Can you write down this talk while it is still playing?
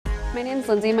My name is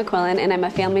Lindsey McQuillan and I'm a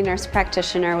family nurse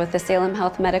practitioner with the Salem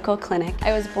Health Medical Clinic.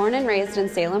 I was born and raised in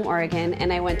Salem, Oregon,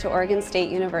 and I went to Oregon State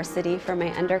University for my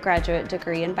undergraduate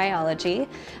degree in biology.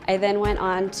 I then went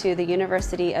on to the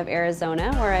University of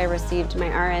Arizona where I received my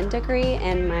RN degree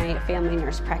and my family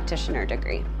nurse practitioner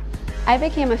degree. I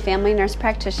became a family nurse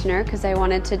practitioner because I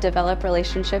wanted to develop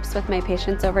relationships with my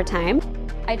patients over time.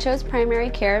 I chose primary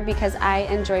care because I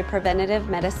enjoy preventative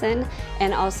medicine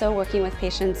and also working with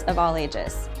patients of all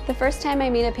ages. The first time I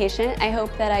meet a patient, I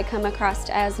hope that I come across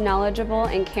as knowledgeable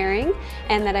and caring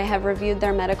and that I have reviewed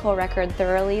their medical record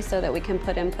thoroughly so that we can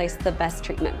put in place the best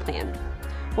treatment plan.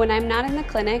 When I'm not in the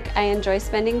clinic, I enjoy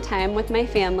spending time with my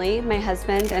family, my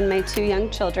husband, and my 2 young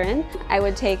children. I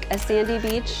would take a sandy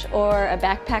beach or a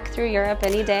backpack through Europe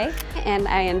any day, and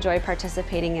I enjoy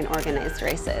participating in organized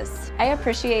races. I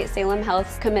appreciate Salem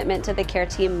Health's commitment to the care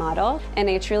team model, and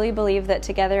I truly believe that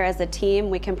together as a team,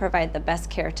 we can provide the best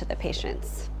care to the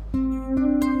patients.